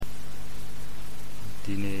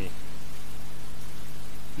Dine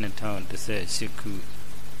Natown the set Shiku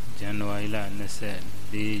January Nasa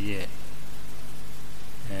Day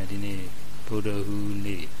Dine Podahu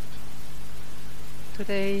Ni.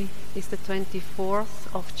 Today is the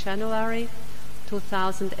 24th of January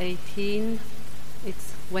 2018.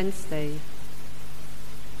 It's Wednesday.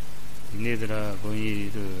 Nidra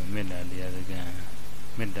Boyi to Metta the other gun,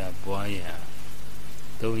 Metta Boya,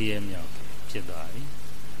 Doyam Chidai.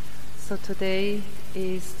 So today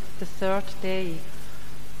is the third day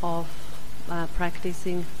of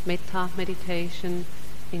practicing Metta meditation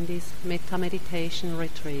in this Metta meditation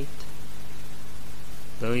retreat.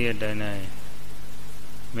 Doya Danai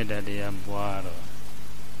Metta de Amboaro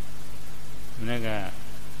Naga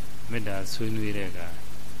Metta Sunwirega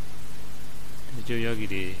the Yogi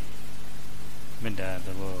de Metta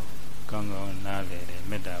the Congo Nale,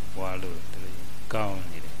 Metta Boalu, the Gaon.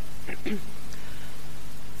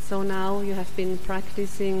 So now you have been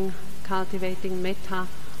practicing cultivating Metta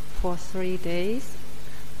for 3 days,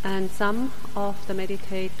 and some of the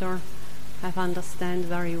meditators have understand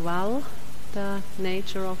very well the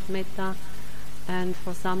nature of Metta, and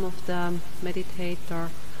for some of the meditators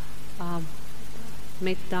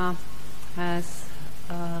Metta has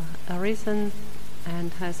arisen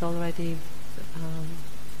and has already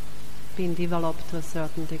been developed to a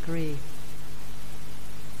certain degree.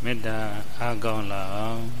 Metta Agaon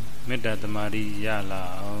La, Metta the Maria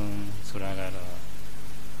La, Suragaro,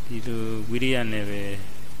 Titu Wiria Neve,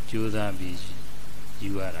 Juda Beach,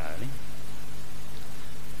 you are.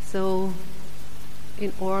 So,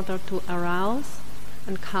 in order to arouse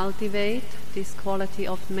and cultivate this quality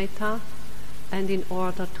of Metta, and in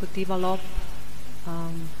order to develop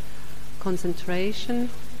concentration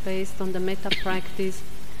based on the Metta practice,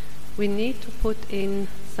 we need to put in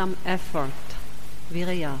some effort,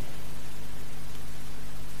 virya.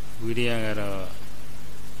 Virya garo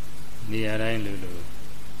niyarai lulu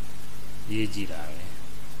yejira.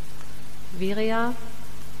 Virya,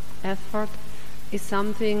 effort, is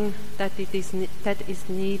something that is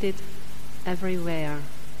needed everywhere.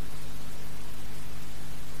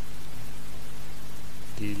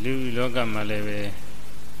 The Lu Loga Maleve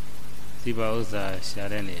Siba Uza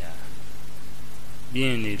Sharenia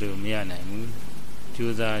Bien Nidu Mianamu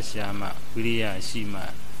Juza Shama Viriya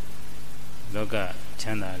Shima Loga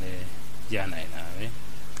Chanale Janaina.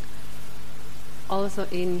 Also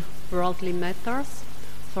in worldly matters,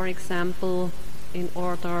 for example, in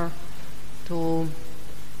order to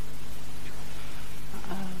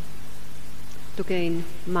gain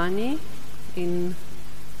money in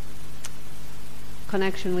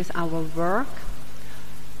connection with our work,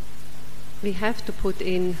 we have to put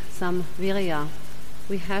in some virya,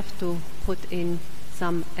 we have to put in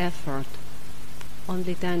some effort.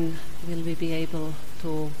 Only then will we be able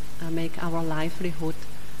to make our livelihood,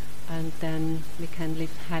 and then we can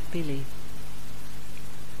live happily.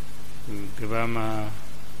 Gavama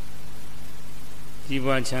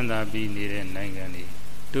Jiva Chanda be near Nangani,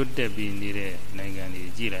 Tutte be near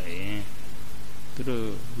Nangani, Jira,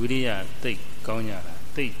 Turu Viria, take Konyara,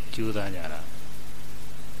 take Judanyara.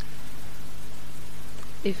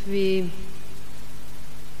 If we,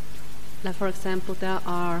 like for example, there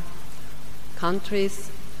are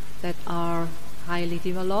countries that are highly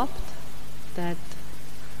developed, that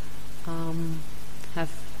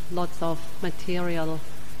have lots of material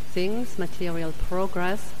things, material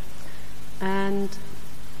progress, and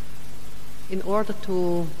in order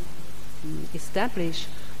to establish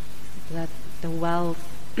that the wealth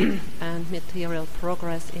and material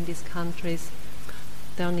progress in these countries,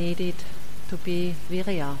 there needed to be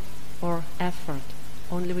virya, or effort.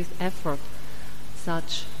 Only with effort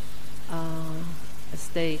such a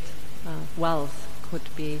state, wealth, could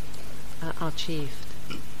be achieved.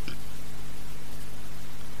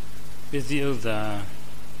 Pisiuza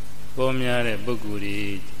Bomyare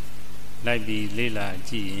Boguri Laibi Lila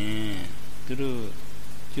Ji Turu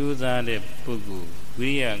Juza de Bogu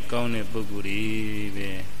Via Gaune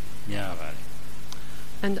Boguri Nyava.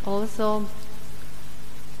 And also,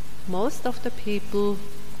 most of the people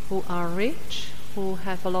who are rich, who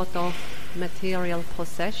have a lot of material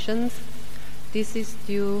possessions, this is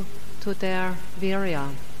due to their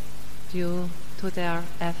virya, due to their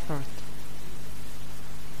effort.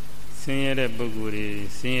 Senior Boguri,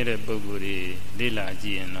 Lila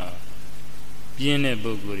Giano, Piene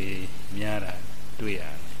Boguri, Miara, Tuya.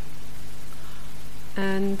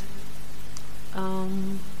 And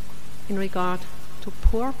in regard to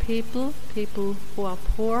poor people, people who are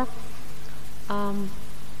poor,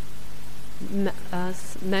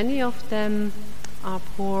 as many of them are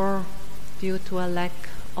poor due to a lack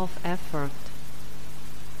of effort.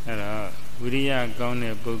 Viriya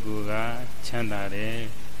Gaune Boguga, Chandare,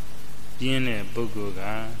 Piene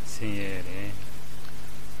Boguga, Sinyere.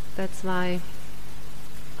 That's why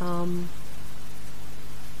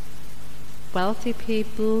wealthy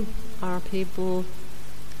people are people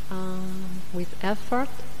with effort,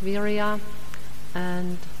 virya,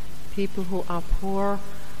 and people who are poor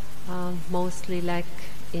mostly lack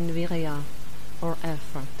in virya or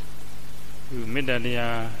effort.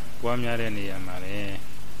 Medalya Guamyarenia Mare,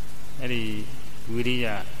 Eri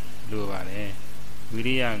Viriya Luvare,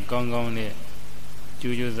 Viriya Gongone,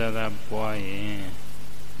 Jujuza Boy,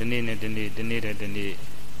 the Nene,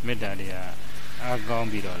 Medalya,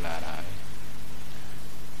 Agombidola.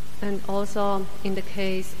 And also in the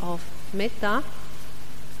case of Metta,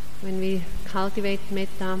 when we cultivate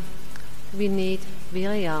Metta, we need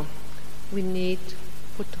virya. We need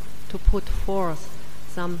to put forth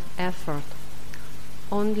some effort.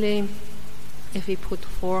 Only if we put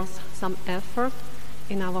forth some effort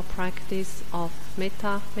in our practice of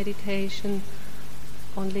Metta meditation,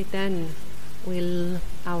 only then will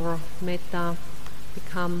our Metta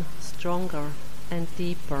become stronger and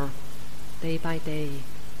deeper day by day.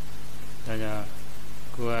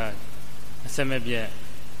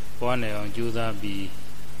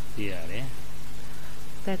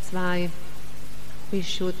 That's why we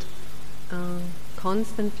should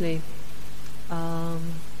constantly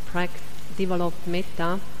develop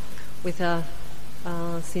Metta with a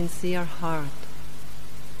sincere heart.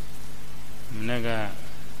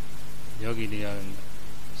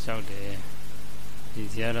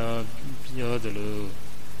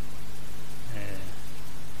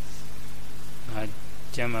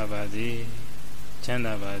 Chamabadi,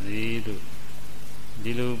 Chandabadi,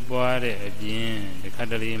 Dilu Boare again, the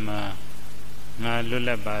Katalima, Na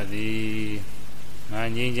Lulabadi, Na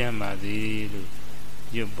Ninjamadi,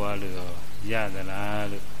 Yubalu, Yadala,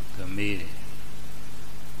 Gamiri.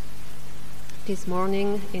 This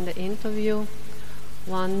morning in the interview,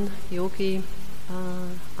 one yogi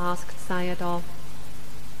asked Sayadaw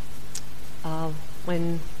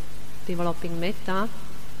when developing Metta,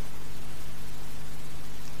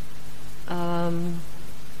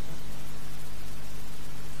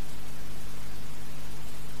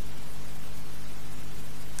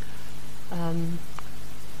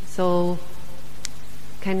 so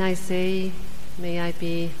can I say, may I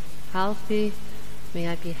be healthy, may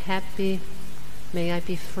I be happy, may I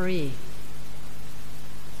be free?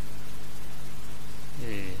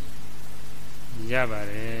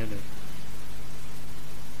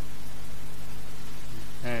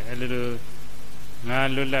 A little Nga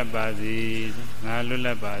lula bazi,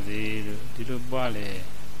 dilu bale,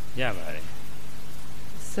 yabare.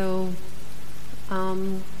 So,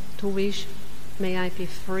 to wish, may I be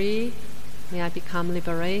free, may I become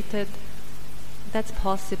liberated, that's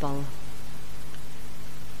possible.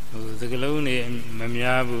 Zagalone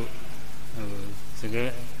Mamyabu,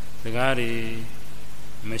 Zagari,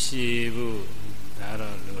 Mashibu, Dara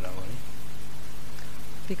Lura.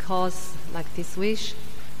 Because, like this wish,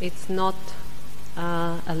 it's not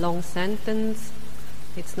a long sentence,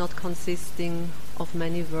 it's not consisting of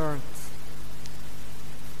many words.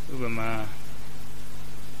 Ubama,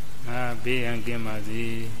 ma be and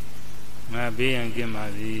gemazi,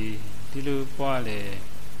 dilu pole,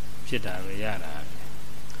 pita yara.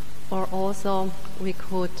 Or also, we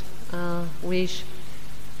could wish,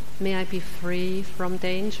 may I be free from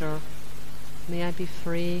danger, may I be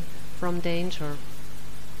free from danger.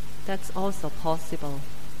 That's also possible.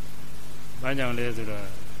 Bajang Lesura,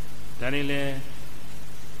 Danile,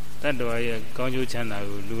 Tadway, Conju Chana,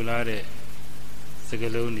 Lulare,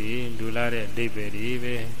 Segaloni, Lulare,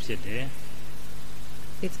 Deberi, Shite.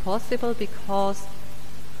 It's possible because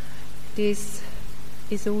this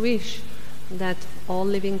is a wish that all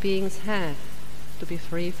living beings have, to be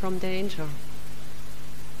free from danger.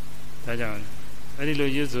 Tajang, very low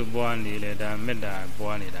use of Boani, Leda, Metta,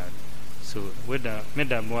 Boani, so with the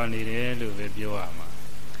Metta Boani, Lubebuama.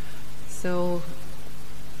 So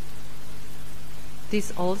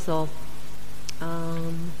this also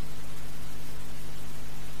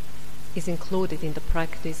is included in the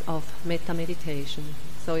practice of Metta meditation.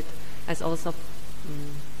 So it as also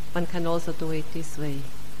one can also do it this way.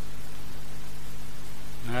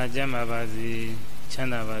 Ngajamabadi,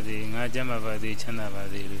 Chanabadi, Ngajamabadi,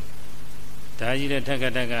 Chanabadi. Tajira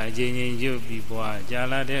Takataka, Jane, you before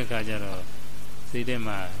Jala de Kajaro,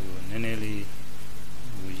 Sidema, Neneli.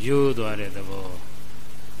 You do it the ball.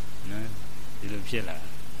 No, little Pilla.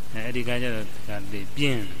 Edicaja can be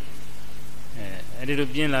bien. A little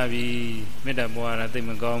bien la be Metta Boara, the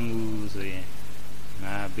Magamu,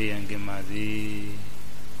 Nabe and Gemazi,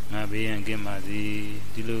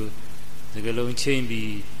 Dilu စကလုံးချင်း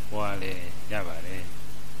ပြီးဟွာလေရပါတယ်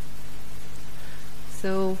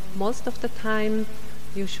So most of the time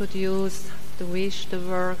you should use the wish, the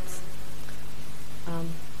words,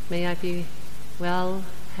 may I be well,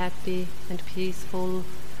 happy and peaceful.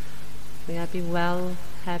 May I be well,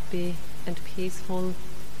 happy and peaceful.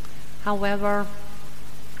 However,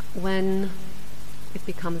 when it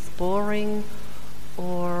becomes boring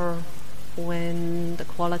or when the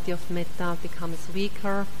quality of metta becomes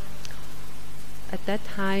weaker, at that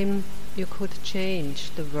time you could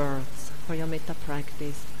change the words for your metta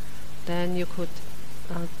practice. Then you could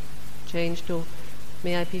change to,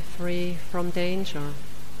 may I be free from danger.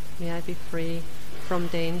 May I be free from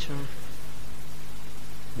danger.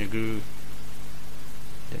 ဒီကူ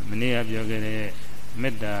မနေ့ကပြောခဲ့တဲ့မေ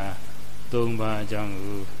တ္တာ၃ပါးအကြောင်း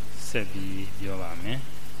ကိုဆက်ပြီးပြောပါမယ်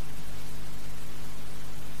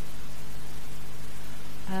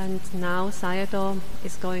And now Sayadaw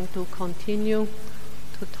is going to continue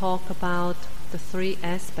to talk about the three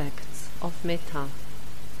aspects of metta.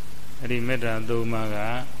 အဲ့ဒီမေတ္တာ၃ပါးက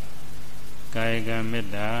ကာယကံမေတ္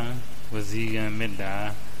တာဝစီကံမေတ္တာ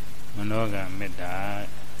မနောကံမေတ္တာ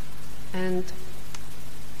And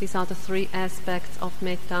these are the three aspects of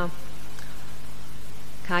metta.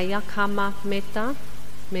 Kaya kamma metta,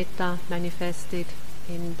 metta manifested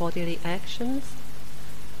in bodily actions.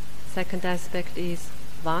 Second aspect is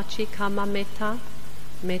vachi kamma metta,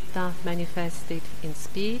 metta manifested in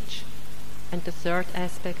speech. And the third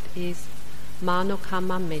aspect is mano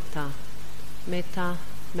kamma metta, metta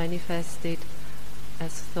manifested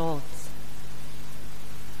as thoughts.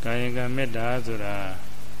 ကာယကံမေတ္တာဆိုတာ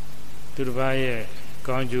သူတစ်ပါးရဲ့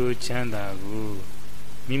ကောင်းကျိုးချမ်းသာကို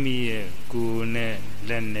မိမိရဲ့ကိုယ်နဲ့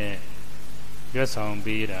လက်နဲ့ရွတ်ဆောင်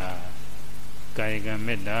ပေးတာကာယကံ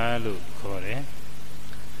မေတ္တာလို့ခေါ်တယ်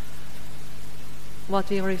What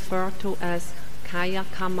we refer to as kaya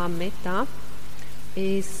kamma metta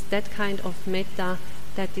is that kind of metta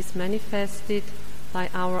that is manifested by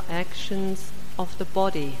our actions of the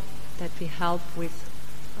body, that we help with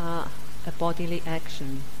a bodily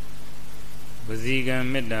action. ဝစီကံ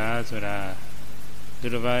မေတ္တာဆိုတာသူ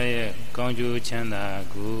တစ်ပါးရဲ့ကောင်းကျိုးချမ်းသာ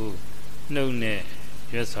ကိုနှုတ်နဲ့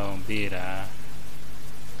ရွတ်ဆောင်ပေးတာ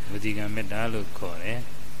ဝစီကံမေတ္တာလို့ခေါ်တယ်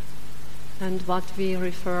And what we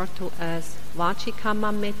refer to as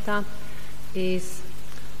vachikamma metta is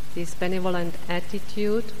this benevolent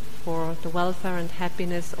attitude for the welfare and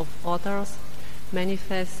happiness of others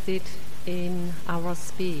manifested in our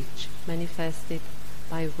speech, manifested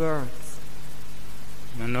by words.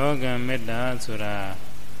 မနောကံမေတ္တာဆိုတာ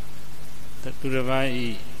သူတစ်ပါးဤ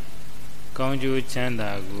ကောင်းကျိုးချမ်း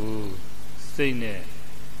သာကိုစိတ်နဲ့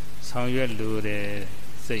ဆောင်ရွက်လိုတဲ့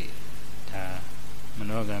စိတ်ဒါမ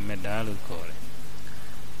နောကံမေတ္တာလို့ခေါ်တယ်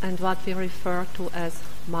And what we refer to as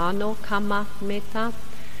mano kamma metta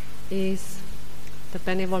is the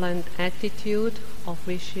benevolent attitude of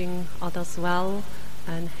wishing others well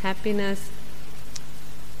and happiness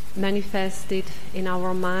manifested in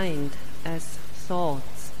our mind as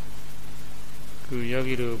thoughts. ခုယော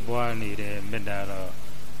ဂီတို့ပွားနေတဲ့မေတ္တာတော့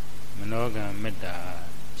မနောကံမေတ္တာ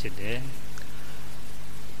ဖြစ်တယ်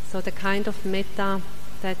So the kind of metta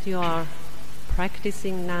that you are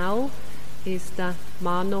practicing now is the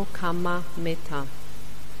mano kamma metta.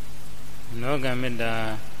 မနောကံမေတ္တာ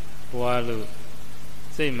ပွားလို့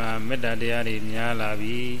စိတ်မှာမေတ္တာတရားတွေများလာ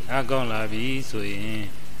ပြီးအားကောင်းလာပြီးဆိုရင်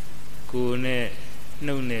ကိုယ်နဲ့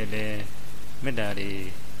နှုတ်နဲ့လည်းမေတ္တာတွေ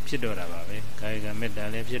ဖြစ်တော့တာပါပဲကာယကံမေတ္တာ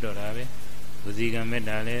လည်းဖြစ်တော့တာပဲဝစီကံမေတ္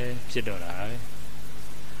တာလည်းဖြစ်တော့တာပဲ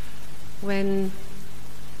When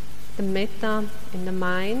the metta in the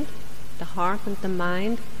mind, the heart and the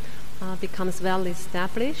mind becomes well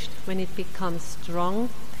established, when it becomes strong,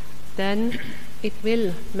 then it will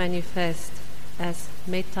manifest as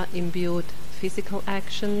metta imbued physical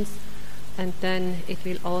actions, and then it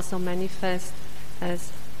will also manifest as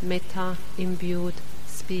metta imbued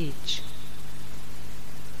speech.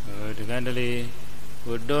 ဒီကံတလေ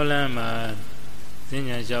ကိုတော်လမ်းမှာစဉ္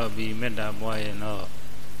ညာလျှောက်ပြီးမေတ္တာပွားရင်တော့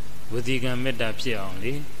ဝစီကံမေတ္တာဖြစ်အောင်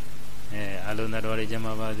လေအလုံးသတ္တဝါတွေကျမ်း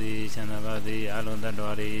မာပါစေချမ်းသာပါစေအလုံးသတ္တ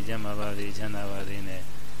ဝါတွေကျမ်းမာပါစေချမ်းသာပါစေနဲ့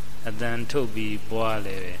အတန်ထုတ်ပြီးပွား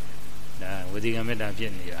လေပဲဒါဝစီကံမေတ္တာဖြ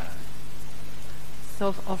စ်နေတာ So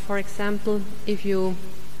for example, if you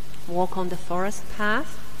walk on the forest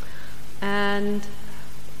path and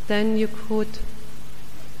then you could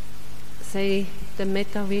say the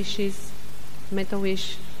metta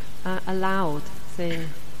wish aloud, saying,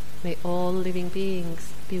 may all living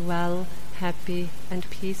beings be well, happy and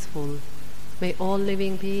peaceful. May all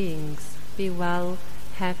living beings be well,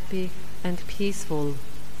 happy and peaceful.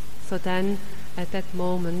 So then at that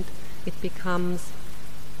moment it becomes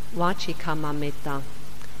vachikamma metta.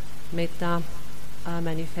 Metta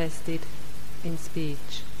manifested in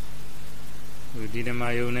speech. ဒီဓမ္မ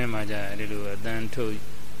ယုံထဲမှာじゃအဲ့လိုအတန်ထုတ်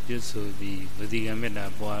ရွတ်ဆိုပြီးဝစီကမေတ္တာ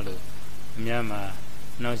ပွားလို့အများမှာ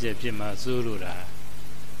နောက်ဆက်ဖြစ်မှာစိုးလို့တာ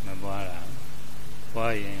မပွားတာ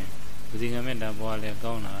ပွားရင်ဝစီကမေတ္တာပွားလဲ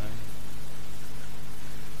ကောင်းတာ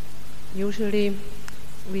Usually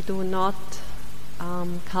we do not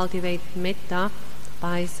cultivate metta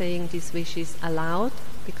by saying these wishes aloud,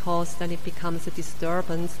 because then it becomes a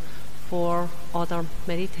disturbance for other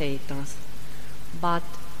meditators. But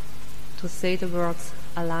to say the words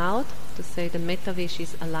aloud, to say the metta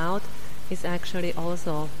wishes aloud, is actually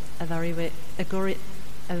also a very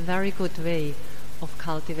good way of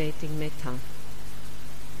cultivating metta.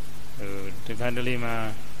 တခါတလေမှာ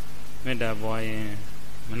မေတ္တာပွားရင်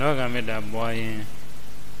မနောကမေတ္တာပွားရင်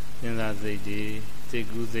စဉ်းစားစိတ်တွေစိတ်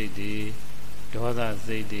ကူးစိတ်တွေဒေါသ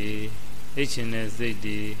စိတ်တွေအိတ်ချင်တဲ့စိတ်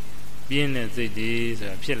တွေပြင်းတဲ့စိတ်တွေဆို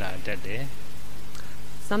တာဖြစ်လာတတ်တယ်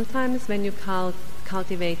Sometimes when you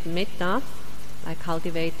cultivate metta, by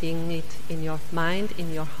cultivating it in your mind, in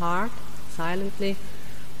your heart, silently,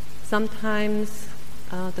 sometimes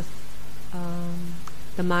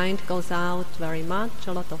the mind goes out very much,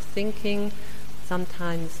 a lot of thinking.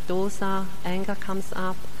 Sometimes dosa, anger comes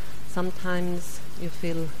up. Sometimes you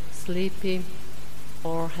feel sleepy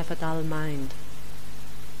or have a dull mind.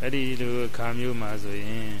 အဲ့ဒီလိုအခါမျိုးမှာဆိုရ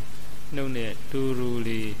င်နှုတ်နဲ့တူတူ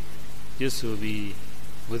လေးရွတ်ဆိုပြီး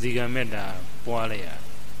ဝစီကမေတ္တာပွားလိုက်ရ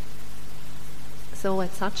So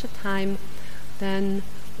at such a time, then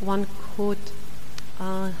one could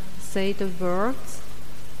say the words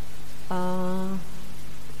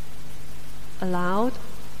aloud,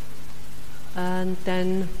 and then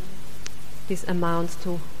this amounts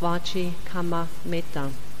to vachi kamma metta,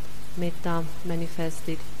 metta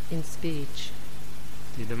manifested in speech.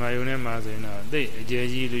 ဒီဓမ္မယုံထဲမှာဆိုရင်တော့သိအကျယ်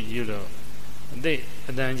ကြီးလို့ရွတ်တော့သိ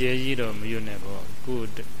အတန်ကျယ်ကြီးတော့မရွတ်နဲ့ပေါ့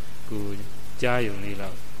ကိုကြားယုံလေး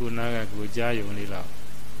လောက်ကိုနာကကိုကြားယုံလေးလောက်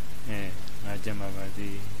ငါကျမ်းပါပါစေ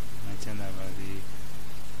ငါချမ်းသာပါစေ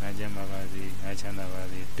ငါကျမ်းပါပါစေငါချမ်းသာပါ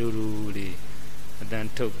စေတူတူလေးအတန်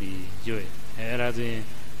ထုတ်ပြီးရွတ်အဲ့ဒါဆိုရင်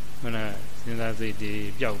မနာစဉ်းစားစိတ်တွေ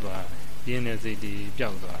ပျောက်သွားပြင်းတဲ့စိတ်တွေ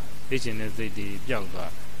ပျောက်သွားသိချင်တဲ့စိတ်တွေပျောက်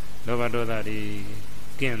သွားလောဘဒေါသတွေ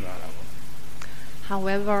ကင်းသွားတာပေါ့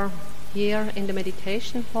However, here in the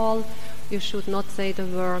meditation hall, you should not say the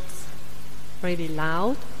words really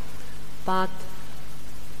loud, but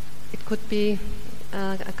it could be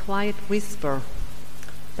a quiet whisper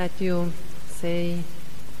that you say,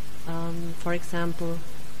 for example,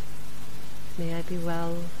 may I be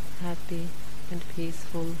well, happy and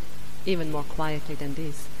peaceful, even more quietly than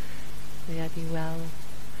this. May I be well,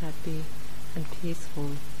 happy and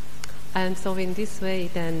peaceful. And so in this way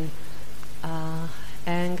then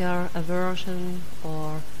anger, aversion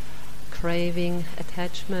or craving,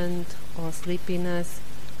 attachment or sleepiness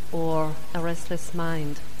or a restless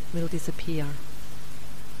mind will disappear.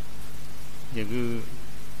 ယခု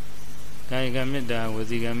ကာယကမေတ္တာဝ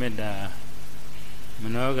စီကမေတ္တာမ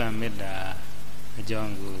နောကမေတ္တာအကြော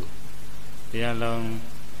င်းကိုတရားလုံး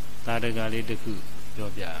သာဓကလေးတစ်ခုပြော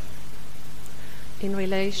ပြ In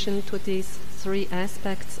relation to these three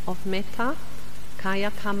aspects of metta,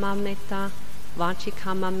 kaya kamma metta, vachi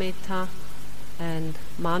kamma metta and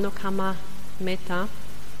mano kamma metta,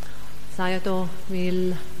 Sayadaw will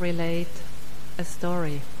relate a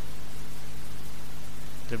story.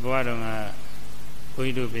 တပွားတော့ကဘုန်း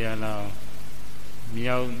ကြီးတို့ဘုရားလောင်း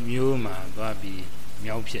မြောက်မျိုးမှာသွားပြီး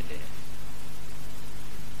မြောက်ဖြစ်တယ်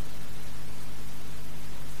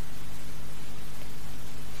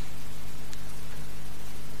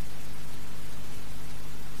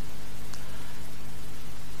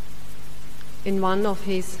In one of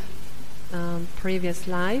his previous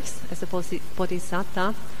lives as a bodhisattva,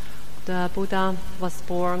 the Buddha was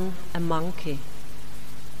born a monkey.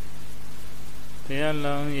 ဘုရား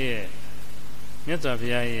လောင်းရဲ့မြတ်စွာဘု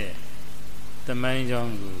ရားရဲ့တမန်ကြော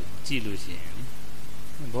င်းကိုကြည့်လို့ရှိရင်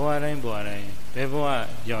ဘဝတိုင်းဘယ်ဘဝ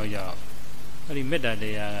ရောက်အဲ့ဒီမေတ္တာတ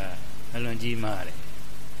ရားကအလွန်ကြီးမားတယ်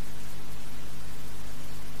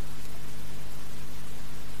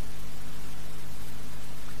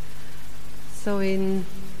So in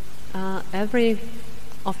every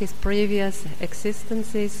of his previous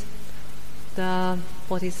existences, the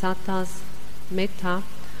bodhisattva's metta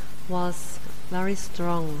was very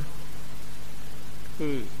strong.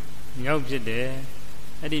 မြောက်ဖြစ်တယ်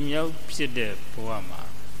အဲ့ဒီမြောက်ဖြစ်တဲ့ဘဝမှာ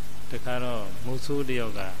တခါတော့မုတ်ဆိုးတယော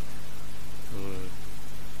က်က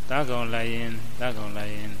တားကောင်လိုက်ရင်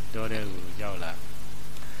တော်တဲ့ကိုရောက်လာ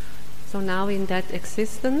So now in that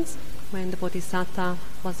existence, when the bodhisattva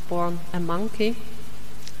was born a monkey,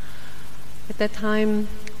 at that time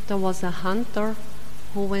there was a hunter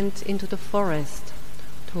who went into the forest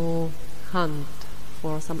to hunt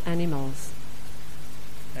for some animals.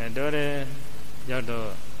 တော့တဲ့ရောက်တော့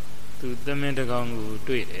သူသမင်းတစ်ကောင်ကို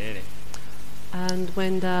တွေ့တယ်တဲ့ And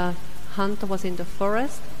when the hunter was in the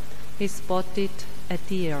forest, he spotted a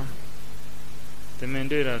deer. သမင်း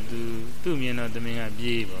တွေ့တော့သူ့မြင်တော့သမင်းက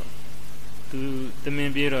ပြေးပေါ့သူသမ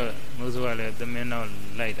င်းပြေးတော့မိုးဆိုးကလည်းသမင်းနောက်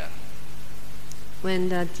လိုက်တာ When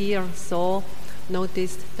the deer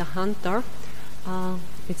noticed the hunter,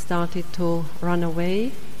 it started to run away,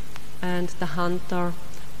 and the hunter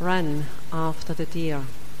ran after the deer.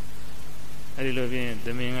 အဲ့ဒီလိုဖြင့်သ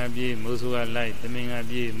မင်းကပြေးမိုးဆိုးကလိုက်သမင်းက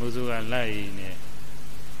ပြေးမိုးဆိုးကလိုက်နေ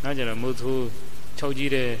နောက်ကျတော့မိုးဆိုး၆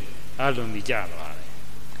ကြီးတဲ့အလွန်ပြီးကြသွားတယ်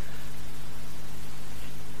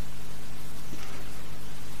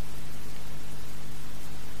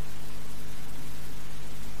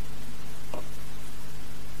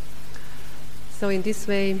So in this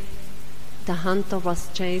way, the hunter was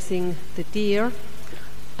chasing the deer,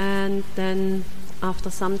 and then after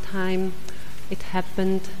some time it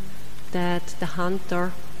happened that the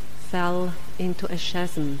hunter fell into a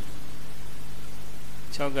chasm.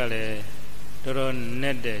 6ကလည်းတော်တော်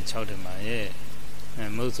နဲ့တဲ့6တမှာရဲ့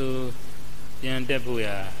မိုးဆိုးပြန်တက်ဖို့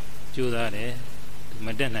ရာကြိုးစားတယ်မ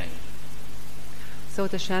တက်နိုင်ဘူး So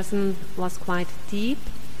the chasm was quite deep,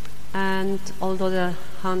 and although the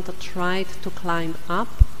hunter tried to climb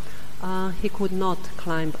up, he could not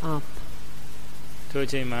climb up. ထိုအ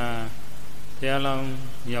ချိန်မှာဘုရားလောင်း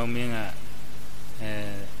မြောင်မင်းက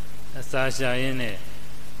အစာရှာရင်းနဲ့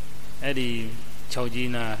အဲ့ဒီ6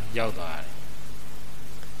ကြီးနာရောက်သွားတယ်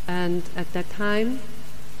And at that time,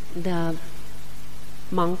 the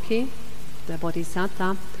monkey, the bodhisattva,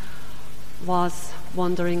 was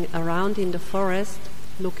wandering around in the forest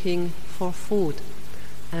looking for food,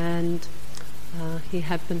 and he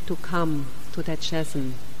happened to come to that chasm.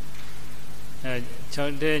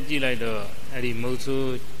 6ထဲကြည့်လိုက်တော့အဲ့ဒီမိုးဆိုး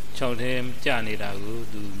6ထဲကြာနေတာကို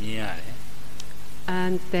သူမြင်ရတယ်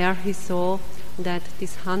And there he saw that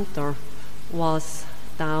this hunter was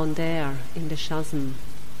down there in the chasm.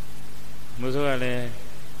 မိုးဆိုးကလည်း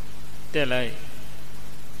တက်လိုက်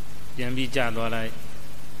ပြန်ပြီးကြာသွားလိုက်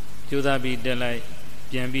ကြိုးစားပြီးတက်လိုက်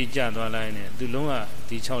ပြန်ပြီးကြာသွားလိုက်နဲ့သူလုံးဝ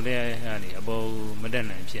ဒီ6ထဲကနေအပေါ်မတက်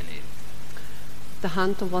နိုင်ဖြစ်နေတယ် The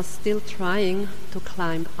hunter was still trying to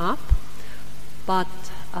climb up, but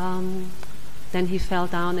then he fell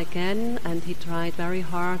down again, and he tried very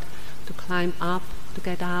hard to climb up to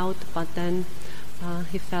get out, but then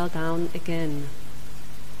he fell down again.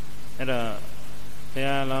 အဲ့တော့ဘု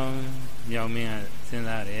ရားလောင်းမြောင်မင်းကစဉ်း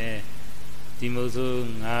စားတယ်ဒီမိုးဆိုး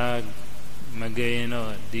ငါမကြရင်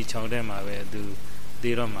တော့ဒီ6ထဲမှာပဲသူတ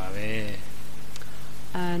ည်တော့မှာပဲ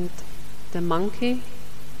And the monkey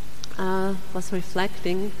was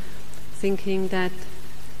reflecting, thinking that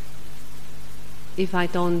if I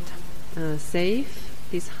don't save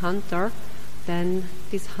this hunter, then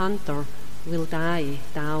this hunter will die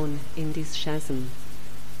down in this chasm.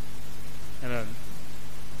 အဲ့တော့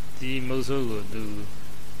ဒီမိုးဆိုးကိုသူ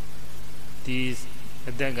ဒီ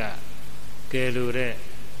အသက်ကကယ်လို့တဲ့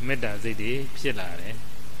မေတ္တာစိတ်တွေဖြစ်လာတယ်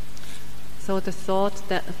So the thought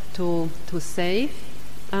that to save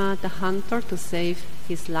the hunter, to save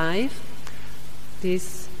his life, this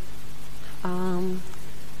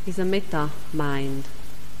is a metta mind.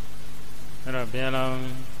 အဲ့တော့ဘုရားလောင်း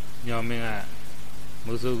ညောင်မင်းက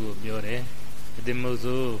မိုးဆိုးကိုပြောတယ်ဒီမိုး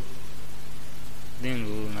ဆိုးနင်း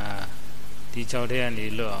ကိုငါဒီ6ထဲကနေ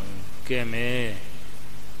လွတ်အောင်ကဲမယ်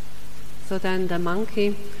So then the monkey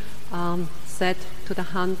said to the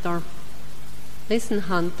hunter, "Listen,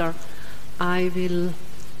 hunter, I will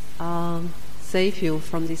save you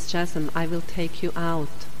from this chasm. I will take you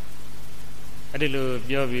out." အဲ့ဒီလို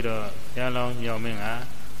ပြောပြီးတော့ဘုရားလောင်းညောင်မင်းက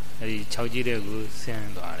အဲ့ဒီ6ကြီးတဲ့ကိုဆ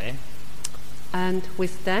င်းသွားတယ် And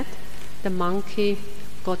with that, the monkey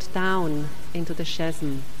got down into the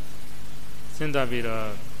chasm. ဆင်းသွားပြီးတော့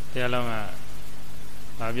ဘုရားလောင်းက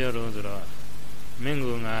ဘာပြောတော့ဆိုတော့မင်း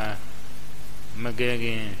ကိုငါမကဲခ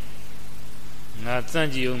င်ငါစန့်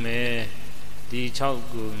ကြည့်အောင်မယ်ဒီ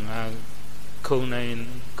6ကိုငါ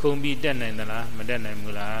ခုံပြီးတက်နိုင်သလားမတက်နိုင်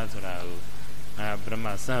ဘူးလားဆိုတာကိုငါပထမ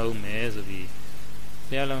စမ်းအောင်မယ်ဆိုပြီး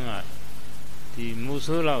ဘုရားလောင်းကဒီမူ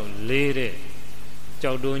ဆိုးလောက်လေးတဲ့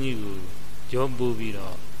ကြောက်တုံးကြီးကိုရောပူပြီး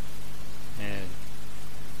တော့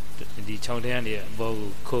ဒီ6ထဲကနေအပေါ်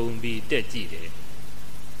ကိုခုံပြီးတက်ကြည့်တယ်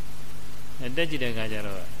တက်ကြည့်တဲ့အခါကျ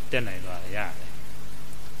တော့တက်နိုင်သွားရတယ်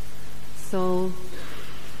So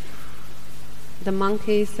the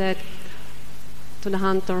monkey said to the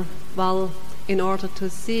hunter, "Well, in order to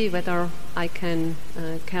see whether I can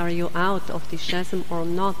carry you out of this chasm or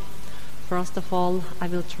not, first of all, I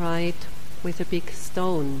will try it with a big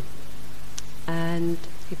stone." and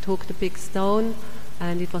he took the big stone,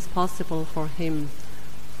 and it was possible for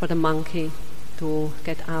the monkey, to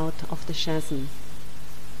get out of the chasm.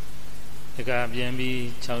 တကပြန်ပြီး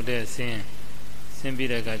6တဲ့ဆင်းပြီး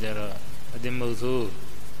တဲ့အခါကျတော့အတင်မုတ်ဆိုး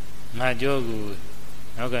ငါကြောကို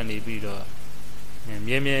နောက်ကနေပြီးတော့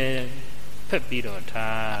မြဲဖက်ပြီးတော့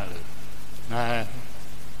ထားလို့ငါ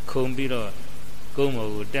ခုံပြီးတော့ကုန်း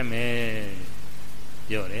မော်ကိုတက်မယ်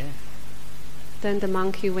ပြောတယ် Then the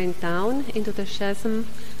monkey went down into the chasm,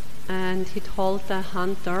 and he told the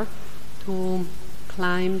hunter to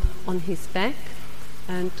climb on his back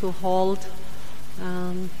and to hold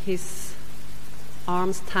his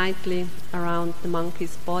arms tightly around the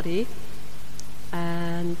monkey's body,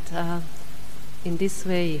 and in this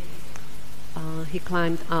way he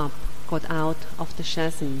climbed up, got out of the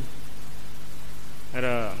chasm. အဲ့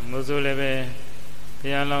တော့မိုးစိုးလည်းပဲဘု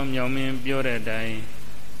ရားလောင်းမြောင်မင်းပြောတဲ့အတိုင်း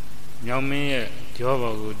မြောင်မင်းရဲ့ကြော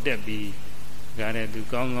ဘော်ကိုတက်ပြီးဒါနဲ့သူ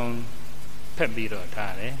ကောင်းကောင်းဖက်ပြီးတော့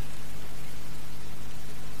ထားတယ်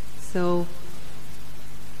So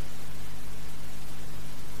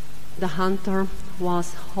the hunter was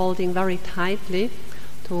holding very tightly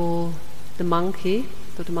to the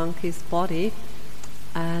monkey's body,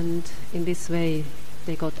 and in this way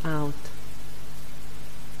they got out.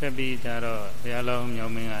 ဖက်ပြီးဒါတော့ဘုရားလောင်းမြော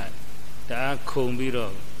င်မင်းကတအားခုံပြီး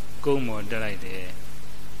တော့ကုန်းမော်တက်လိုက်တယ်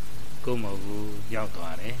ကုန်းမော်ကိုရောက်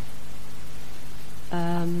သွားတယ်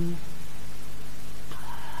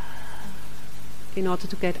In order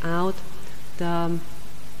to get out,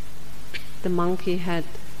 the monkey had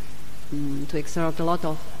to exert a lot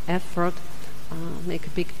of effort, make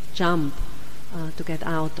a big jump to get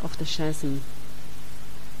out of the chasm.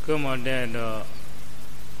 ကုန်းမော်တက်တော့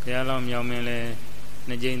ဘုရားလောင်းမြောင်မင်းလည်း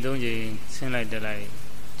2ကြိမ်3ကြိမ်ဆင်းလိုက်တက်လိုက်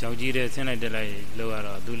ကြောင်ကြီးတဲ့ဆင်းလိုက်တက်လိုက်လို့ရ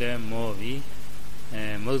တော့သူလည်းမောပြီ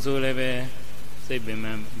မုတ်ဆိုးလည်းပဲစိတ်ပင်ပ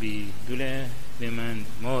န်းပြီးသူလည်းပင်ပန်း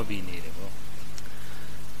မောပြီးနေတယ်ပေါ့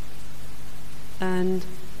And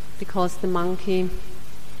because the monkey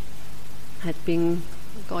had been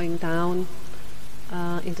going down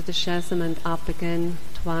into the chasm and up again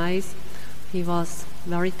twice, he was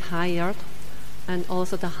very tired, and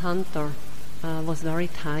also the hunter was very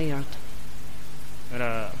tired. အဲ့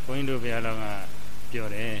ဒါဘုန်းကြီးတို့ဘုရားလောင်းကပြော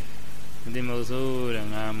တယ်ဒီမုတ်ဆိုးတဲ့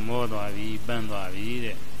ငါမောသွားပြီပန်းသွားပြီ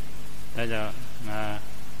တဲ့ဒါကြောင့်ငါ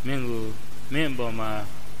မင်းအပေါ်မှာ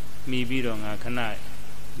မိပြီးတော့ငါခဏ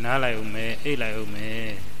နားလိုက်အောင်မယ်အိတ်လိုက်အောင်မယ်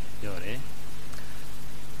ပြောတယ်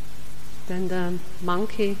Then the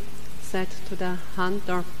monkey said to the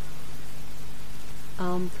hunter,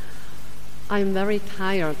 I'm very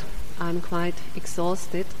tired, I'm quite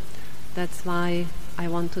exhausted, that's why I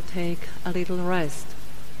want to take a little rest.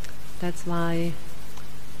 That's why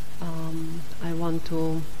I want to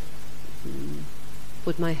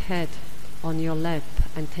put my head on your lap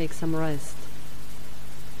and take some rest.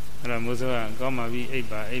 အဲ့ဒါမိုးစိုးကကောင်းပါပြီအိပ်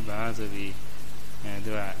ပါဆိုပြီး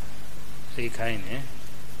သူကအိတ်ခိုင်းတယ်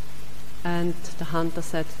And the hunter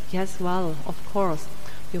said, yes, well, of course,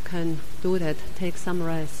 you can do that, take some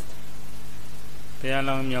rest. ဘုရား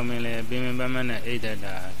လောင်းမြောင်မင်းလည်းပင်ပန်းနဲ့အိတ်တက်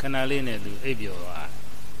တာခဏလေးနဲ့သူအိပ်ပျော်သွား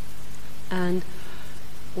And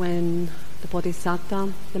when the bodhisattva,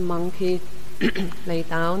 the monkey, lay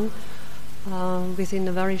down, within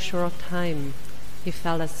a very short time, he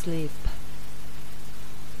fell asleep.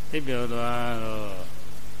 အိပ်ပျော်သွားတော့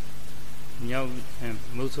မြောက်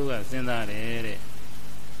မိုးဆိုးကစဉ်းစားတယ်တဲ့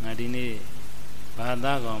ငါဒီနေ့ဘာ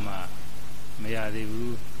သာကောင်မှမရသေး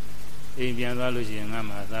ဘူးအိမ်ပြန်သွားလို့ရှိရင်ငါ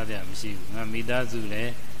မှစားစရာမရှိဘူးငါမိသားစုလ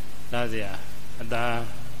ည်းစားစရာအသား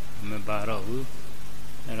မပါတော့ဘူး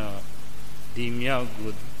အဲ့တော့ဒီမြောက်ကို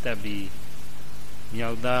တက်ပြီး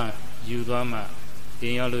မြောက်သားယူသွားမှအိ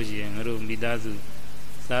မ်ရောက်လို့ရှိရင်ငါတို့မိသားစု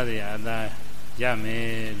စားစရာအသားရမ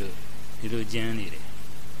ယ်လို့ဒီလိုကြံနေတယ်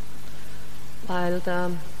While the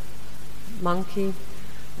monkey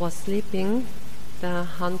was sleeping, the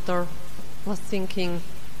hunter was thinking,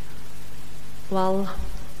 well,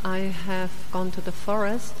 I have gone to the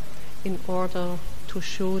forest in order to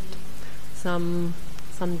shoot some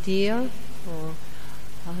deer or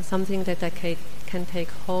something that I can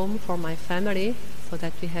take home for my family so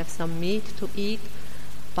that we have some meat to eat,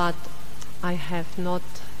 but I have not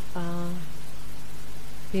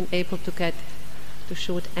been able to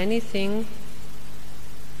shoot anything.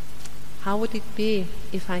 How would it be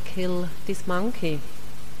if I kill this monkey?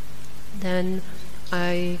 Then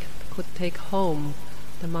I could take home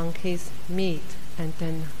the monkey's meat, and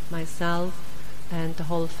then myself and the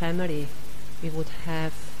whole family, we would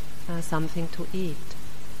have something to eat.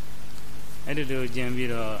 အဲ့ဒီလိုကြံပြီး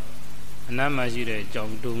တော့အနားမှာရှိတဲ့ကြော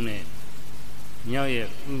င်တုံးနဲ့မြောက်ရဲ့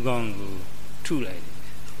ဥကောင်းကိုထုလိုက်တယ်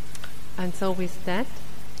And so with that,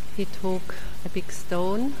 he took a big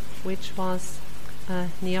stone which was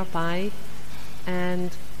nearby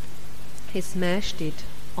and he smashed it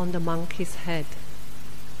on the monkey's head.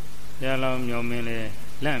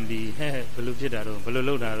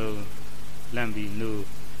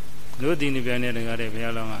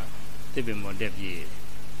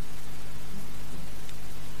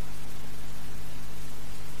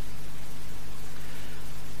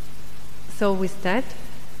 So with that,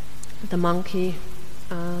 the monkey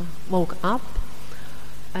woke up,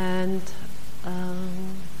 and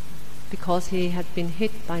because he had been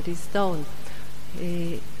hit by this stone,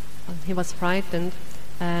 he was frightened,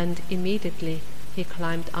 and immediately he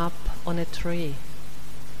climbed up on a tree.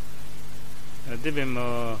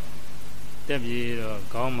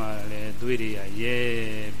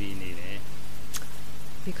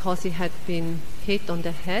 Because he had been hit on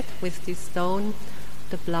the head with this stone,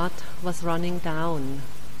 the blood was running down.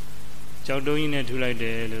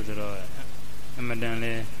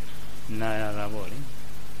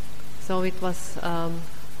 So it was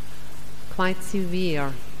quite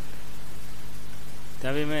severe.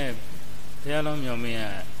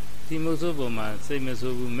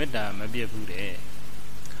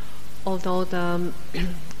 Although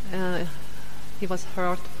he was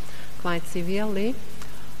hurt quite severely,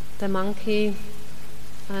 the monkey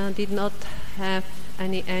did not have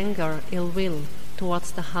any anger, ill will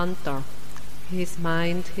towards the hunter. His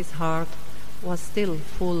mind, his heart was still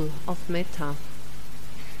full of metta.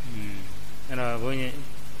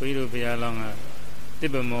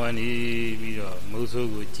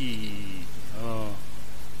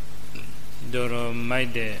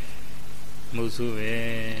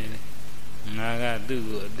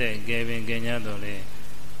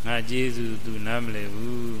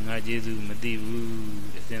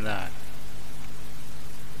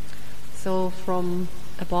 So from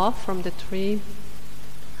above, from the tree,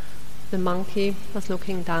 the monkey was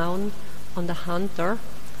looking down on the hunter,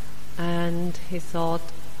 and he thought,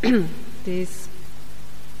 this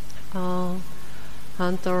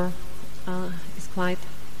hunter is quite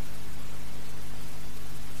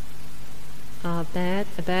a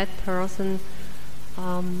bad person.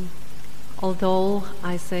 Although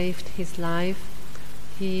I saved his life,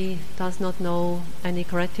 he does not know any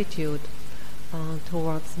gratitude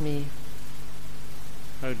towards me.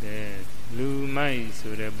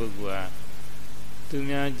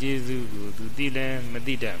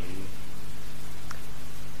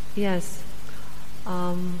 Yes,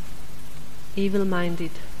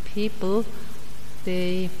 evil-minded people,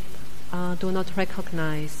 they do not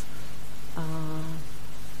recognize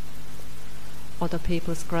other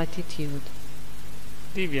people's gratitude.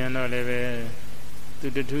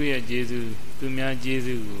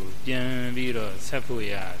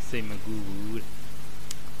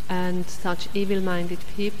 And such evil-minded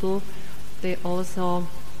people, they also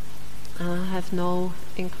have no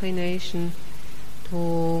inclination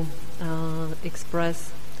to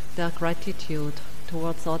express their gratitude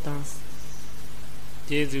towards others.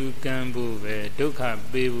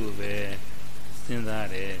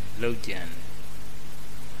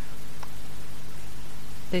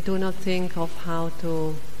 They do not think of how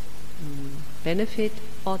to benefit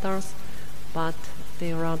others, but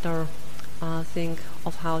they rather think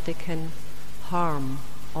of how they can harm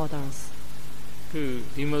others.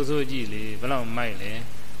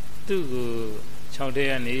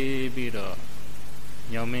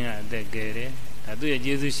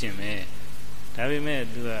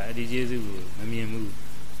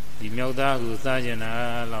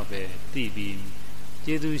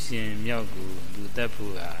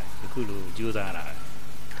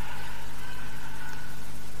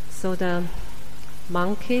 So the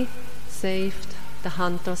monkey saved the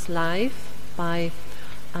hunter's life by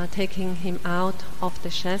taking him out of the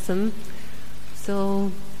chasm.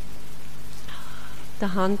 So the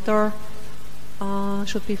hunter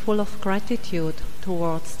should be full of gratitude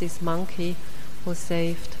towards this monkey who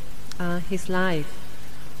saved his life.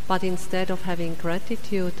 But instead of having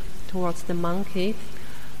gratitude towards the monkey,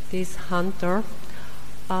 this hunter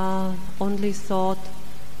only thought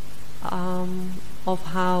of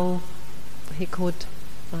how he could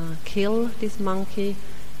kill this monkey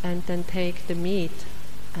and then take the meat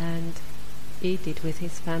and eat it with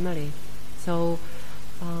his family. So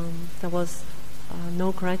there was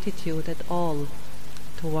no gratitude at all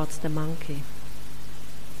towards the monkey.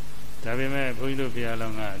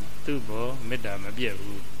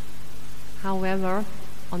 However,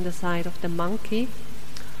 on the side of the monkey,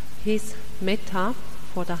 his metta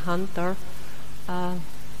for the hunter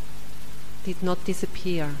did not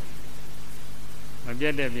disappear.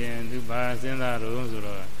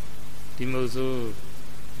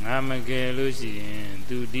 ngā mā kē lō shī yin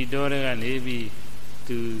tū tī tō rā kā nē bī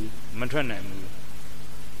tū mā thuat nai mū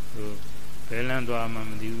bē lān tuā mā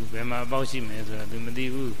mā tī wū bē mā pāo shī mē sō rā tū mā tī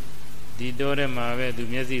wū tī tō rā mā bē tū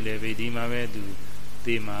myā sī lē bē tī mā bē tū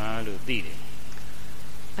tī mā lō tī rē.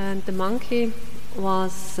 And the monkey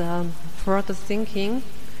was further thinking,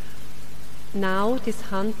 now this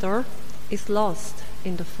hunter is lost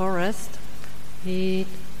in the forest. He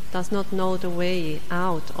does not know the way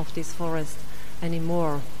out of this forest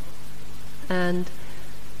anymore. And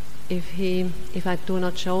if I do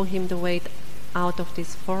not show him the way out of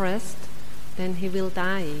this forest, then he will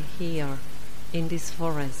die here in this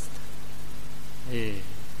forest.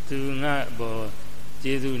 Tu ngā bō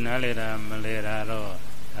Jesu nā lē rā mā lē rā rō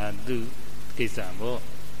tu kisa bo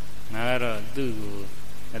ngaro tu ko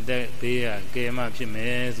ate beya kema phit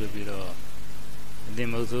me so pi ro atin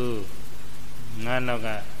mo so nga naw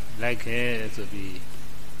ka like khe so pi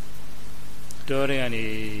to re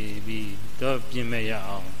ani bi to pyin me ya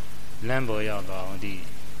aung lan bo yaw twa aung di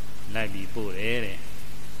like bi po de de.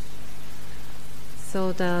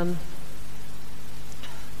 So the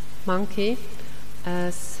monkey,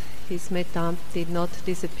 as his metta did not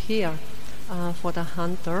disappear for the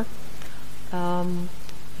hunter,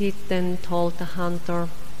 he then told the hunter,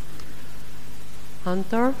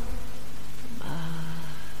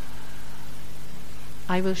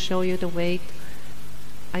 I will show you the way.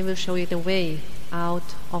 I will show you the way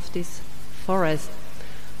out of this forest.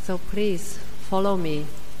 So please follow me.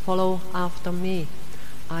 Follow after me.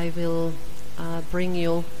 I will bring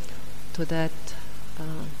you to that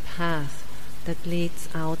path that leads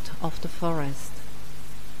out of the forest.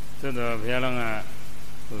 So the Bhyalanga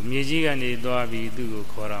မြေကြီးကနေသွားပြီးသူ့ကို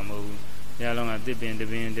ခေါ်တာမဟုတ်ဘူး။ဘုရားလုံးကတစ်ပင်တစ်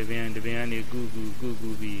ပင်တစ်ပင်တစ်ပင်ကနေကူ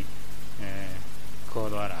ပြီးခေါ်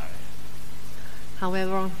သွားတာပဲ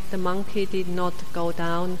However, the monkey did not go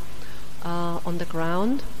down on the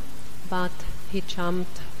ground, but he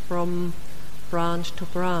jumped from branch to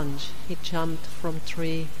branch. He jumped from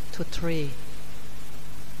tree to tree.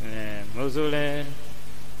 မဟုတ်ဆိုလဲ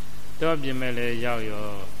တော့ပြင်မဲ့လဲရောက်ရော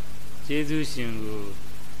ကျေးဇူးရှင်ကို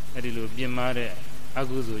အဲ့ဒီလိုပြင်မာတဲ့အ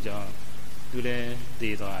ကုသိုလ်ကြောင့်သူလည်းတ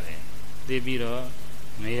ည်သွားတယ်တည်ပြီးတော့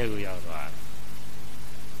ငရဲကိုရောက်သွားတယ်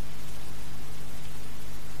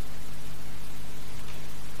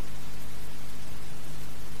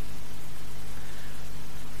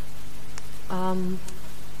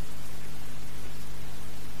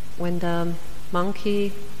When the monkey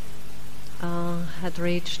had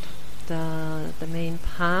reached the main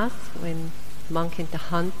path, when monkey the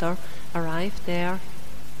hunter arrived there,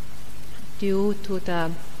 due to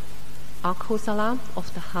the akusala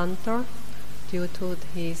of the hunter, due to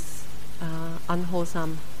his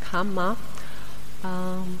unwholesome karma,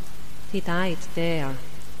 he died there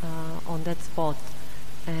on that spot,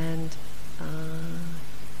 and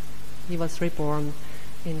he was reborn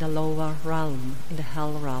in the lower realm, in the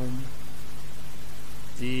hell realm.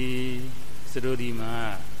 ဒီစရိုဒီမှာ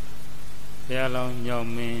ဘုရားလောင်းညောင်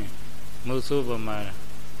မင်းမုတ်ဆိုးပေါ်မှာ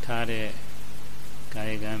ထားတဲ့ကာ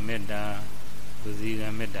ယကံမေတ္တာဝစီကံ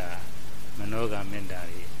မေတ္တာမနောကံမေတ္တာ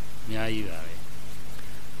တွေအများကြီးပါပဲ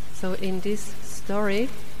So in this story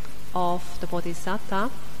of the Bodhisattva,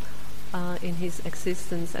 in his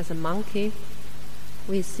existence as a monkey,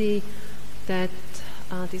 we see that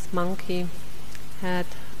this monkey had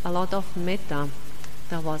a lot of metta.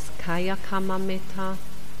 There was kaya karma metta,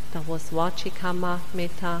 there was vachi karma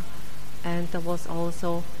metta, and there was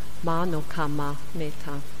also mano karma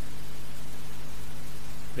metta.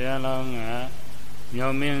 ဘုရားလောင်းကမြော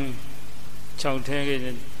င်မင်း6ထဲ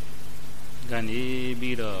ကနေ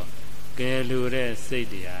ပြီးတော့ကဲလူတဲ့စိတ်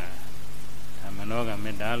တရားမနောက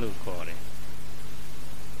မေတ္တာလို့ခေါ်တယ်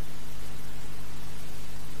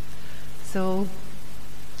So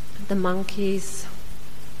the monkey's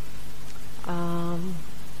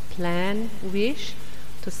plan, wish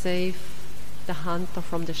to save the hunter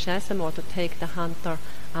from the chasm or to take the hunter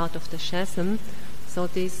out of the chasm. So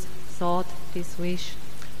this thought, this wish,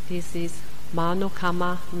 this is mano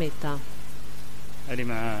karma metta. အဲ့ဒီ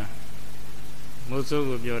မှာမိုးစိုး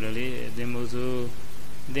ကိုပြောတယ်လေအတင်မိုးစိုး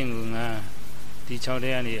အတင်ကိုငါဒီ6ထဲ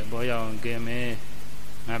ကနေအပေါ်ရောက်ကဲမယ်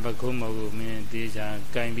ငါပခုံးမကိုမင်းတေချာ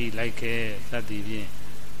ကင်ပြီးလိုက်ခဲသတ်တည်ဖြင့်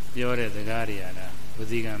ပြောတဲ့စကားတွေဟာဒါဝ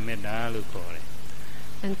စီကံမေတ္တာလို့ခေါ်တယ်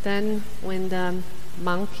And then when the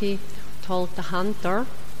monkey told the hunter,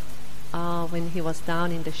 when he was down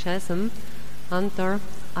in the chasm, Hunter,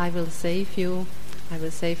 I will save you, I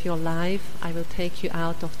will save your life, I will take you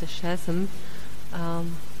out of the chasm.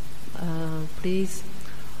 Please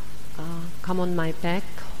come on my back,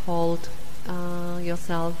 hold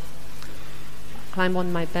yourself, climb on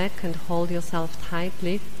my back and hold yourself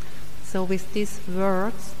tightly So with these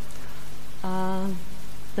words,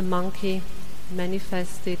 the monkey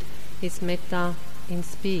manifested his metta in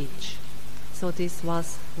speech. So this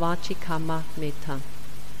was Vachikama metta.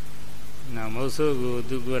 Now Mosogo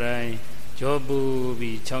Dugurai Jobu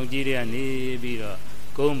be Chongjiria ni biro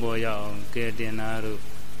Gombo Yao Gedinaru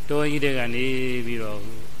Doidega ni biro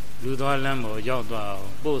Ludolambo Yodwa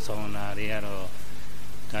both on Ariaro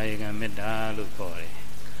Kaiga Metta Lupore.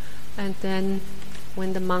 And then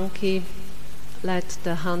when the monkey let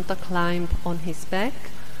the hunter climb on his back,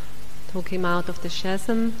 took him out of the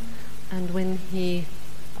chasm, and when he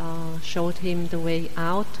showed him the way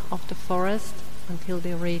out of the forest until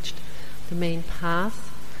they reached the main path.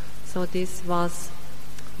 So this was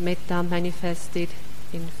metta manifested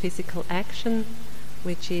in physical action,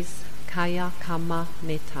 which is kaya kamma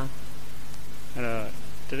metta.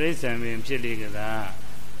 Today's time in Chiligada,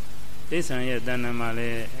 this one yet done a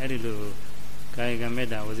male, Edilu, Kaiga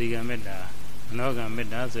metta, Waziga metta, Noga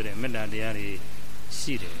metta, so the metta diari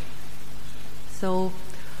seated. So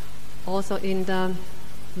also in the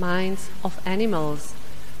minds of animals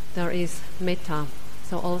there is metta.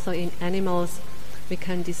 So also in animals we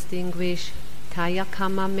can distinguish kaya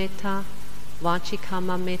kamma metta,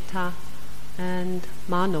 vachikama metta, and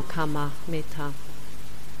manokama metta.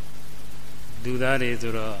 Do that is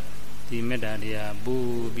the metta dia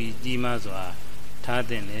boo be jimazwa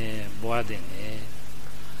tadene boadene.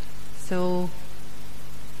 So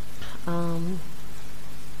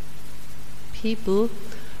people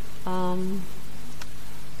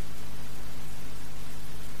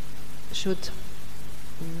should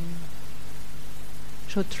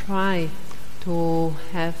try to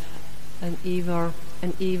have an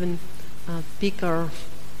even bigger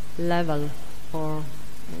level or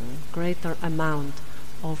greater amount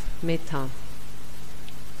of metta.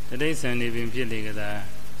 Today Sunday been Piligada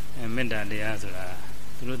and metta de Azura,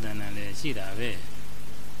 Rudan and Shida Ve.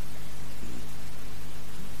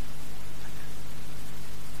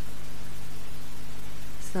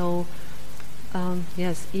 So,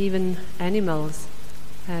 yes, even animals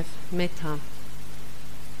have metta.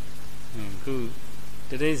 Good.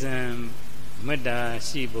 Today's metta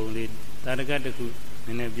shiboli, Taragataku,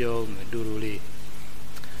 and a bio meduruli.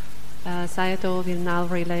 Sayadaw will now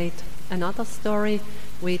relate another story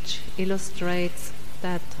which illustrates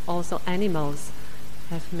that also animals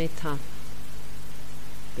have metta.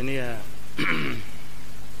 The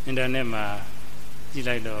Indanema,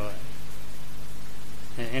 Gilaido.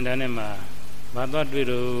 Indanema, Baba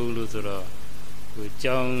Dwido Lutero, with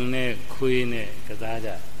John Queen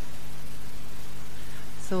Kazaja.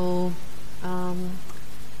 So,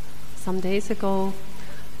 some days ago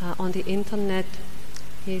on the internet,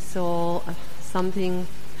 he saw something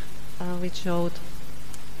which showed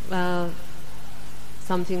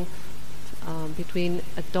something between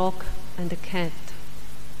a dog and a cat.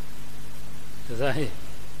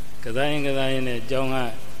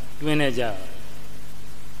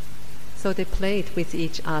 So they played with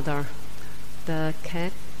each other. The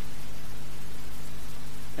cat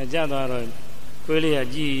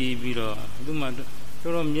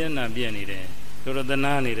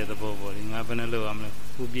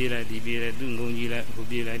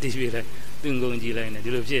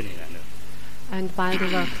and while they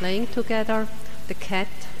were playing together, the cat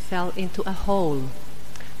fell into a hole.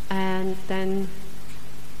 And then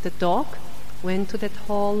the dog went to that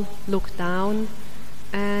hole, looked down,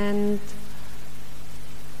 and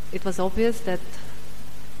it was obvious that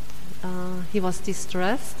he was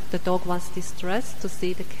distressed. The dog was distressed to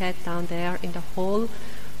see the cat down there in the hole.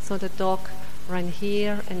 So the dog ran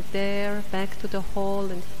here and there, back to the hole,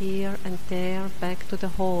 and here and there, back to the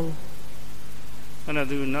hole.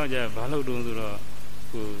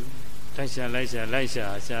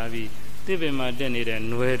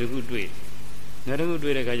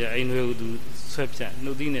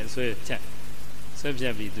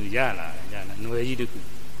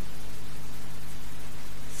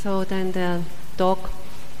 So then the dog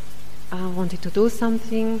wanted to do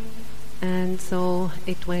something, and so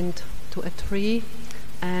it went to a tree,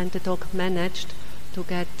 and the dog managed to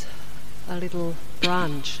get a little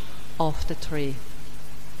branch off the tree.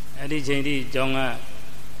 And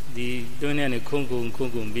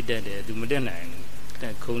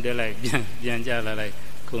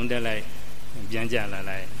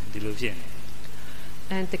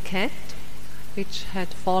the cat, which had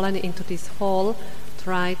fallen into this hole,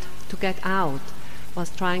 tried to get out, was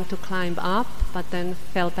trying to climb up, but then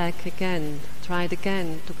fell back again, tried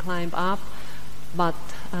again to climb up, but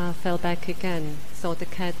fell back again. So the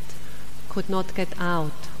cat could not get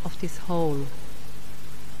out of this hole.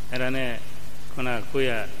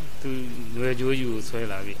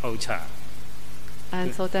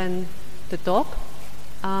 And so then the dog,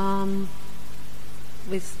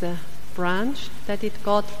 with the branch that it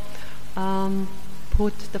got,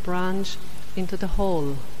 put the branch into the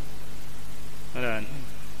hole.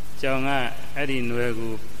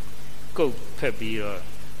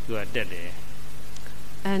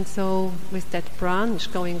 And so with that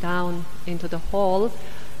branch going down into the hole,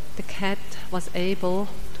 the cat was able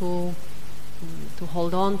to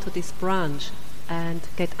hold on to this branch and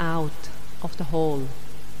get out of the hole.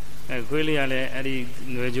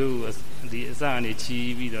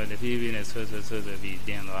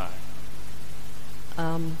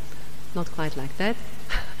 Not quite like that.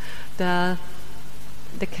 The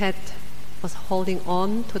cat was holding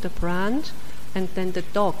on to the branch, and then the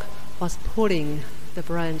dog was pulling the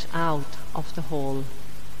branch out of the hole.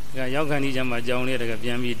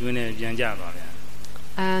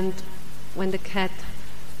 And when the cat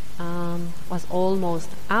was almost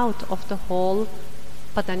out of the hole,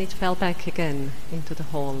 but then it fell back again into the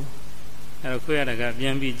hole.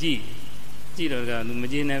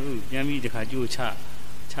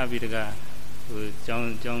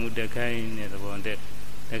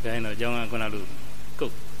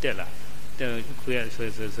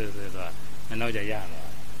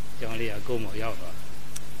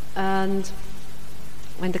 And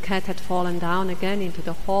when the cat had fallen down again into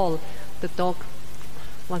the hole, the dog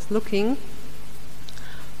was looking,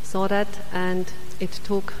 saw that, and it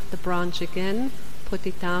took the branch again, put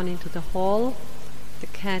it down into the hole. The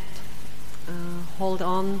cat held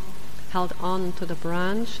on to the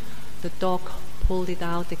branch. The dog pulled it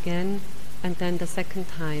out again, and then the second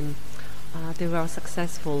time they were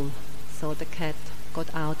successful. So the cat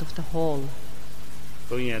got out of the hole.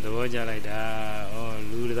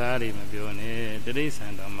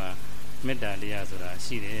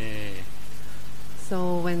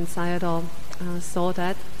 So when Sayadaw saw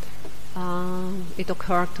that, it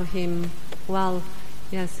occurred to him, well,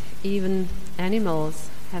 yes, even animals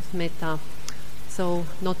have metta, so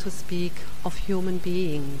not to speak of human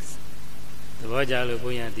beings.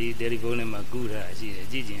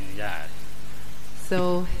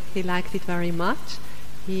 So he liked it very much.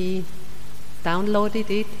 He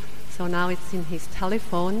downloaded it, so now it's in his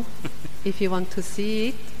telephone. If you want to see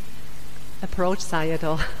it, approach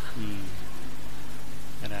Sayadaw.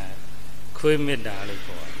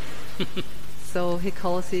 So he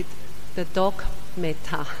calls it the dog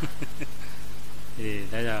metta.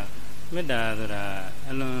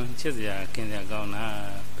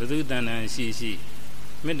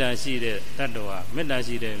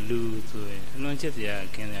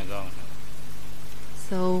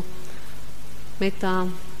 So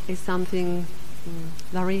metta is something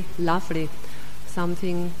very lovely,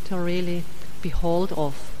 something to really behold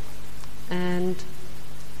of. And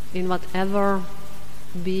in whatever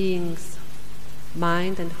being's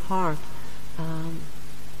mind and heart,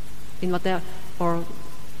 in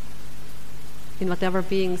whatever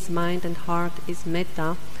being's mind and heart is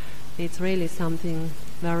metta, it's really something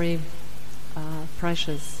very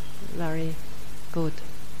precious, very good.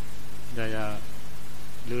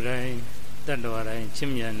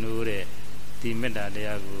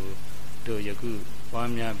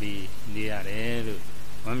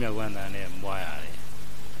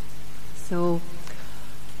 So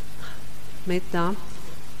metta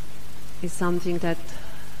is something that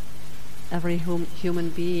every human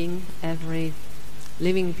being, every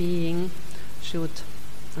living being should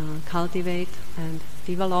cultivate and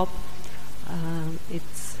develop.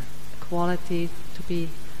 It's a quality to be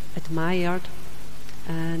admired,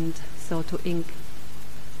 and so it's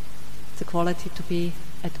a quality to be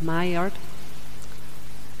admired,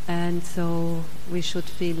 and so we should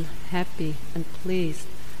feel happy and pleased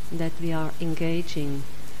that we are engaging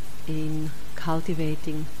in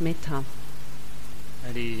cultivating metta.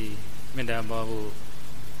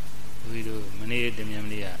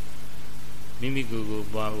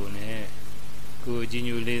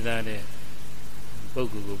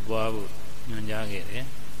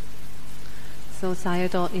 So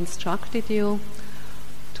Sayadaw instructed you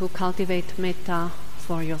to cultivate metta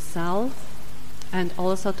for yourself, and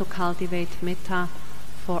also to cultivate metta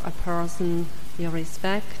for a person you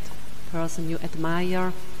respect, a person you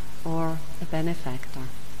admire, or a benefactor.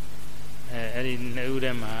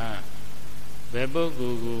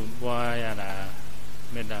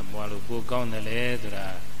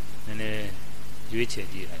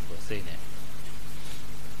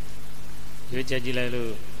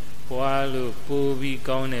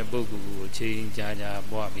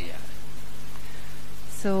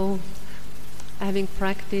 So, having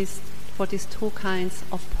practiced for these two kinds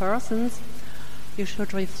of persons, you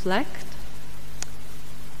should reflect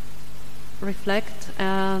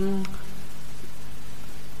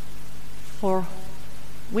for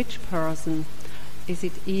which person is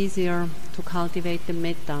it easier to cultivate the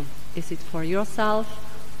metta? Is it for yourself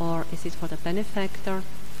or is it for the benefactor?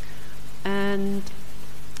 And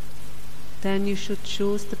then you should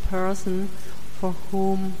choose the person for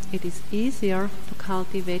whom it is easier to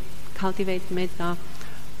cultivate metta,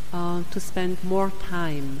 to spend more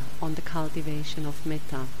time on the cultivation of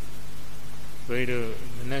metta.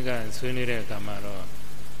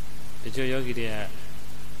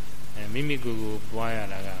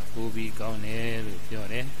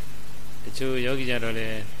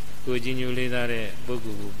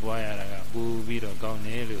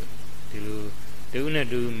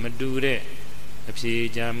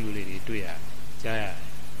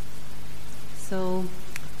 So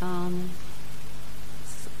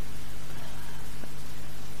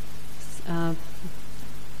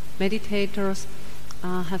meditators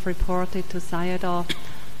have reported to Sayadaw,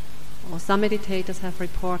 or some meditators have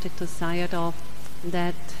reported to Sayadaw,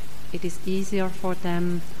 that it is easier for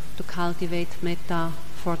them to cultivate metta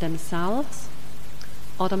for themselves.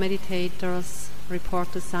 Other meditators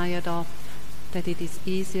report to Sayadaw that it is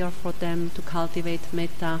easier for them to cultivate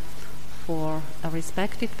metta for a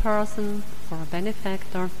respected person, for a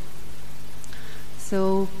benefactor.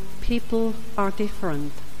 So people are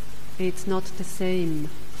different. It's not the same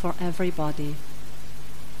for everybody.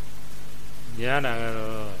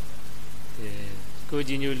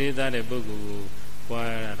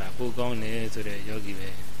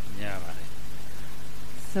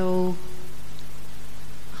 So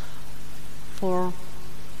for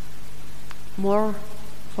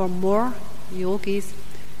more yogis,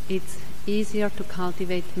 it's easier to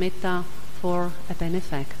cultivate metta for a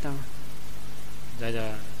benefactor.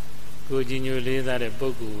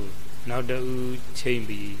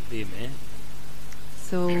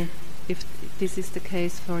 So if this is the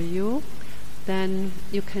case for you, then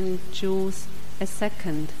you can choose a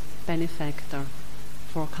second benefactor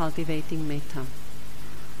for cultivating metta.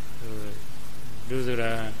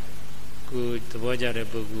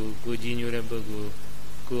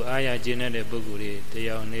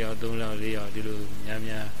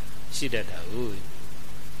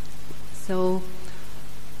 So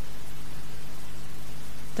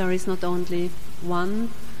there is not only one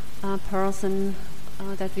person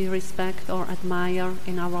that we respect or admire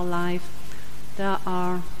in our life. There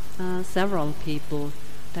are several people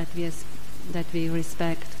that we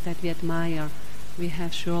respect, that we admire. We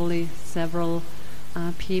have surely several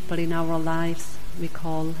people in our lives we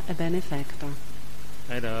call a benefactor.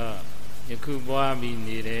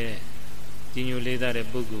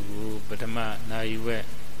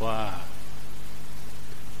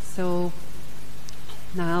 So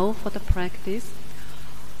now for the practice,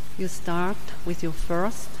 you start with your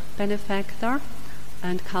first benefactor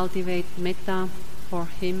and cultivate metta for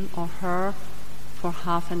him or her for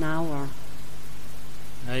half an hour.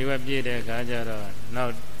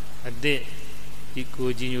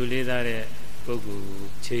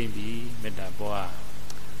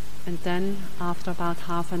 And then after about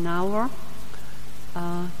half an hour,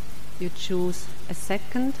 you choose a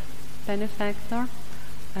second benefactor,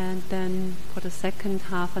 and then for the second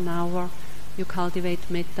half an hour you cultivate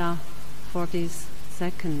metta for this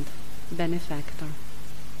second benefactor.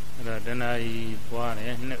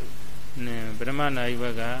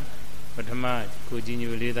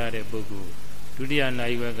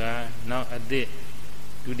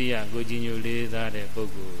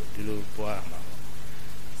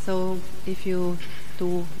 So if you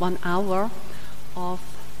do 1 hour of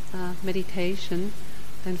meditation,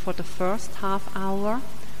 then for the first half hour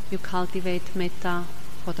you cultivate metta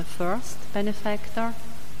for the first benefactor,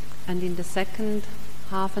 and in the second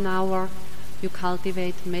half an hour you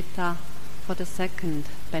cultivate metta for the second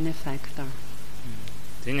benefactor.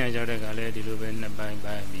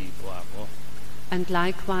 And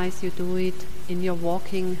likewise you do it in your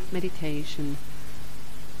walking meditation.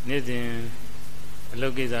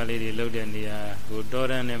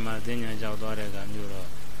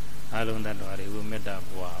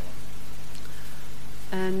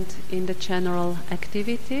 And in the general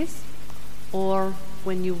activities, or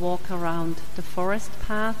when you walk around the forest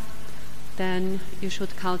path, then you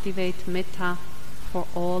should cultivate metta for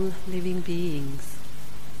all living beings.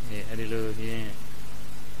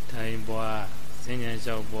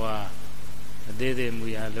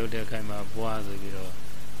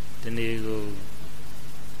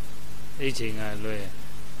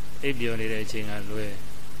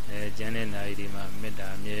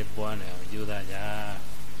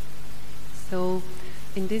 So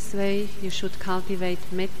In this way, you should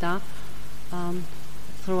cultivate metta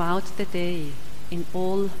throughout the day, in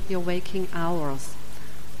all your waking hours.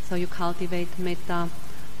 So you cultivate metta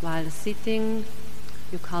while sitting,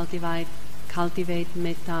 you cultivate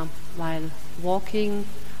metta while walking,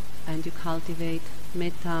 and you cultivate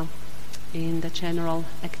metta in the general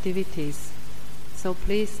activities. So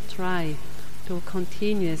please try to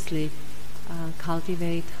continuously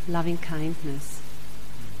cultivate loving kindness.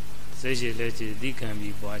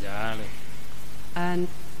 And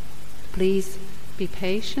please be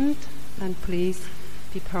patient and please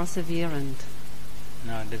be perseverant.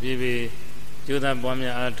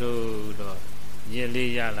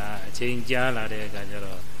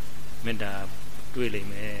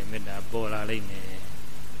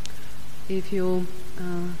 If you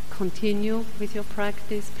continue with your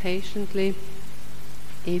practice patiently,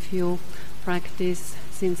 if you practice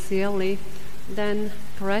sincerely, then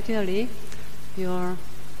gradually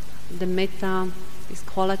the metta, this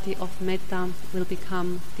quality of metta will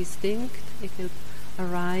become distinct, it will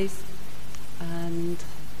arise, and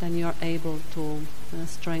then you are able to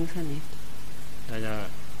strengthen it.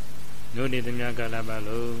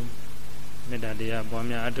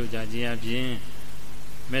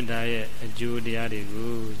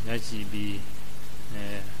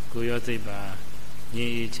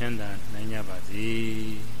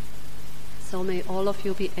 So may all of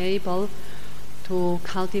you be able to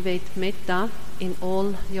cultivate metta in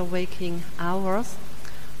all your waking hours.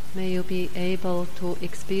 May you be able to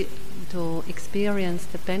experience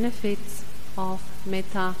the benefits of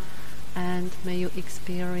metta, and may you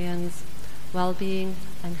experience well-being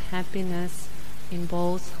and happiness in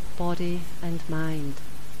both body and mind.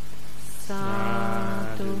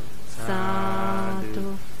 Sadhu,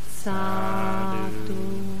 sadhu,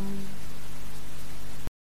 sadhu.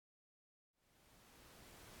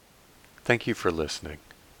 Thank you for listening.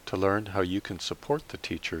 To learn how you can support the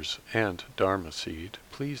teachers and Dharma Seed,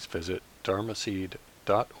 please visit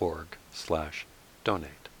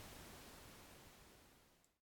dharmaseed.org/donate.